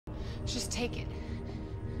Just take it.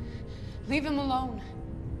 Leave him alone.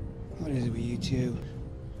 What is it with you two?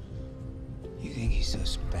 You think he's so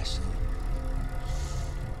special?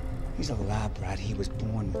 He's a lab rat. He was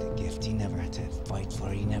born with a gift. He never had to fight for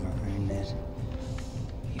it. He never earned it.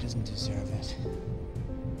 He doesn't deserve it.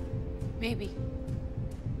 Maybe.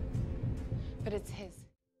 But it's his.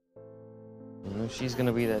 Well, she's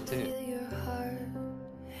gonna be that too.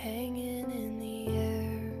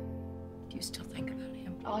 Do you still think about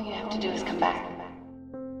him? All you have to do is come back.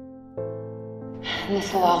 And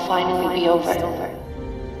this will all finally be over.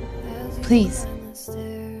 Please.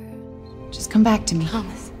 Just come back to me.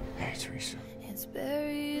 Thomas. Hey, Teresa. I'm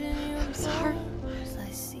sorry.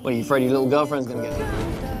 What, are you afraid your little girlfriend's gonna get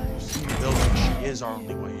hurt? The building, she is our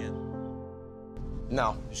only way in.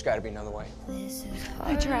 No, there's gotta be another way.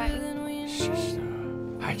 I tried. Sister,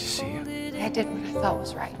 I just see you. I did what I thought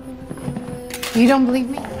was right. You don't believe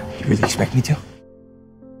me? You really expect me to?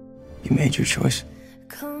 You made your choice.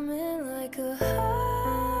 Coming like a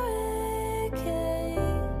hurricane.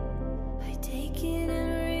 I take it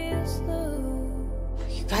in real slow.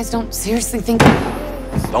 You guys don't seriously think...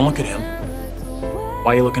 Don't look at him.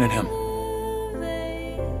 Why are you looking at him?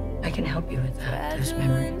 I can help you with that, those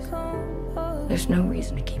memories. There's no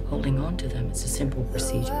reason to keep holding on to them. It's a simple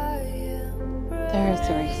procedure. There,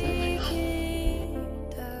 Teresa.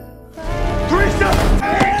 Teresa!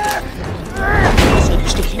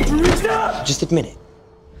 Just admit it.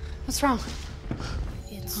 What's wrong?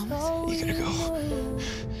 You gotta go.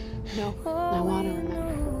 No, I want to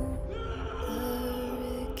remember.